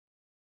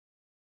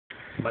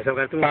Hi,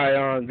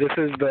 this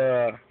is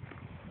the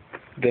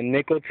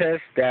nickel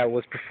test that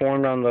was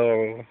performed on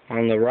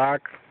the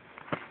rock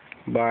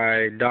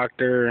by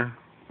Dr.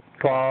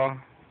 Paul.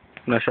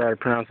 I'm not sure how to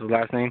pronounce his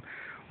last name,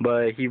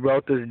 but he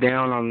wrote this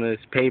down on this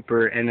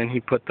paper, and then he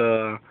put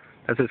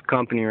that's his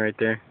company right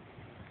there,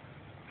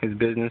 his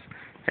business,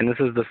 and this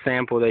is the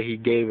sample that he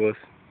gave us.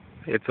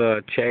 It's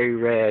a cherry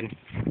red.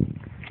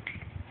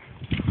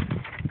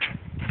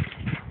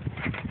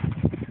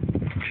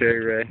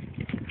 Cherry red.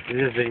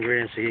 These are the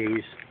ingredients he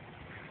used.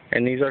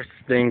 And these are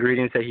the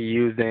ingredients that he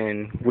used,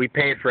 and we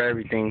paid for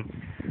everything,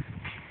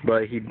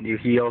 but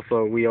we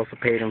also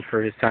paid him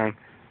for his time.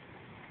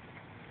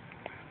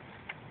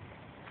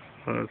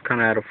 It's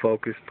kind of out of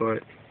focus,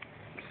 but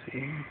let's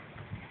see.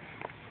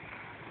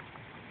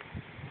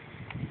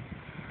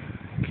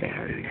 Can't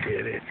really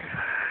get it.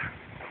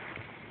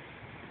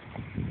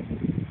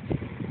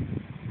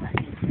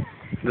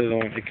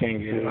 It can't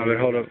get it. I mean,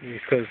 hold up,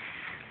 because.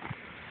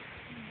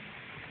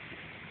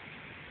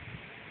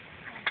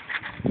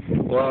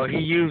 Well, he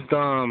used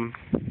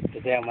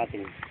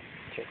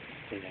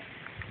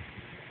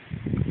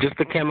just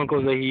the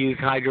chemicals that he used: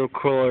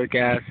 hydrochloric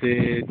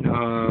acid,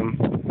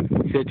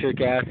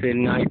 citric acid,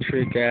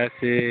 nitric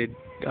acid,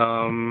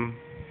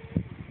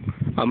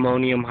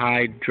 ammonium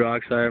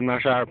hydroxide. I'm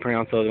not sure how to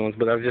pronounce the other ones,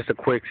 but that was just a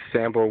quick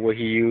sample of what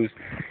he used.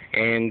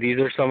 And these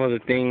are some of the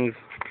things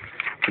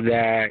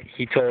that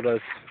he told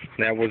us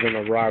that was in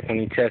the rock when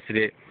he tested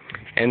it.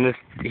 And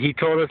he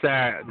told us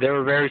that there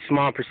were very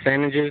small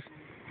percentages.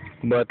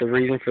 But the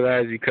reason for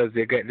that is because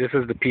this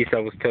is the piece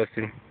that was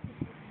tested.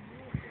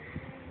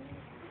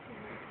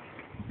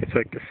 It's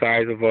like the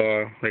size of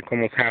like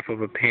almost half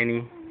of a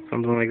penny,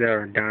 something like that,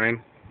 or a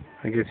dime,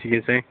 I guess you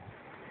could say.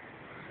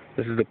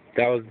 This is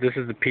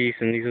the piece,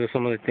 and these are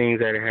some of the things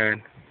that it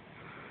had: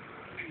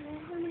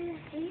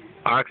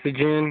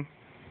 oxygen,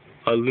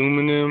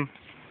 aluminum,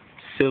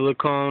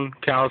 silicon,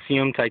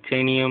 calcium,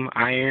 titanium,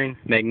 iron,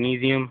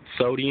 magnesium,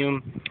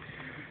 sodium,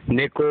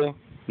 nickel,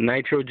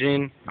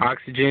 nitrogen,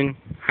 oxygen,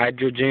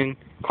 hydrogen,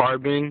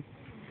 carbon,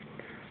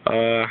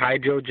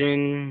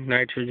 hydrogen,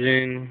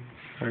 nitrogen,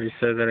 I already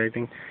said that, I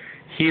think,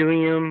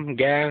 helium,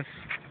 gas,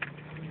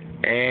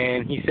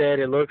 and he said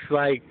it looks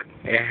like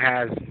it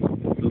has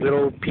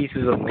little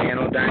pieces of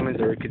nano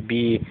diamonds, or it could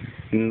be,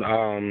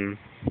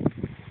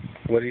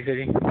 what did he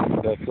say?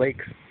 The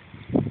flakes?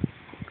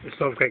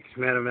 Snowflakes,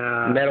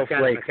 metal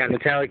flakes,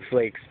 metallic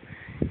flakes,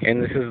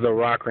 and this is the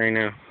rock right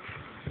now.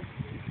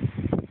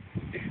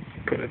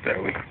 Put it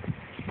that way.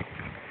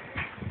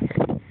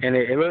 And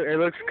it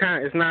looks kind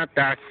of, it's not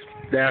that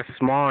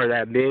small or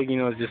that big, you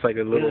know, it's just like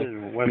a little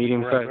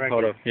medium size.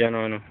 Hold up. Yeah,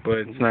 no, but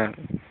it's not.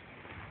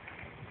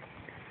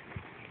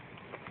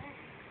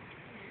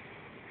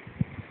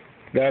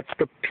 That's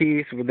the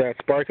piece with that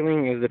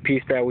sparkling is the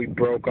piece that we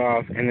broke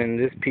off, and then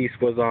this piece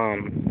was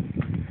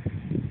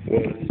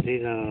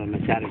these are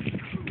metallic.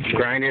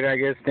 Grinded, I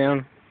guess,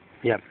 down.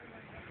 Yep.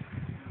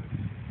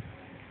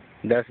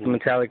 That's the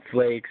metallic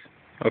flakes.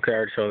 Okay, I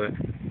already showed it.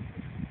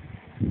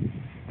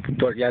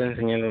 Ya le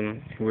enseñé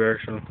we already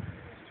showed.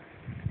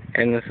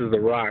 And this is the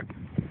rock.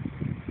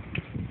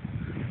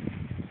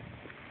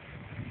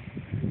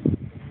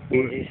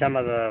 Some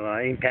of the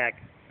impact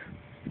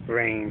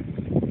rain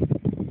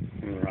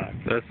in the rock.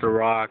 That's the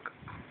rock.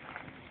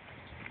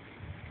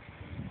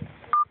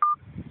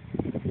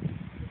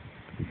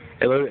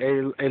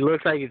 It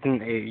looks like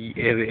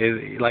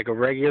it's like a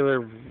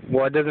regular.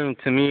 Well, it doesn't.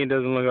 To me, it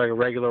doesn't look like a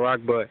regular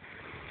rock. But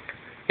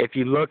if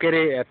you look at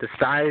it at the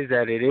size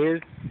that it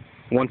is,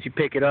 once you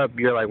pick it up,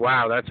 you're like,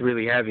 wow, that's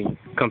really heavy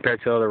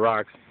compared to other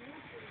rocks.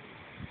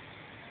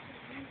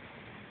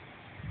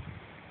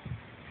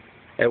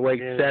 It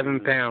weighs 7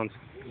 pounds.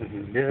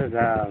 This is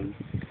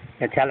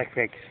metallic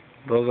flakes.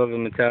 Those are the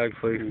metallic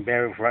flakes.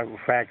 Very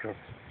fragile.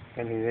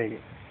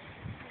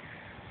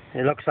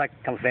 It looks like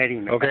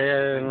confetti.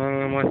 Okay,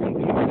 no más.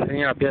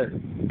 Enseña la piel.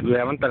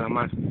 Levántala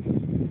más.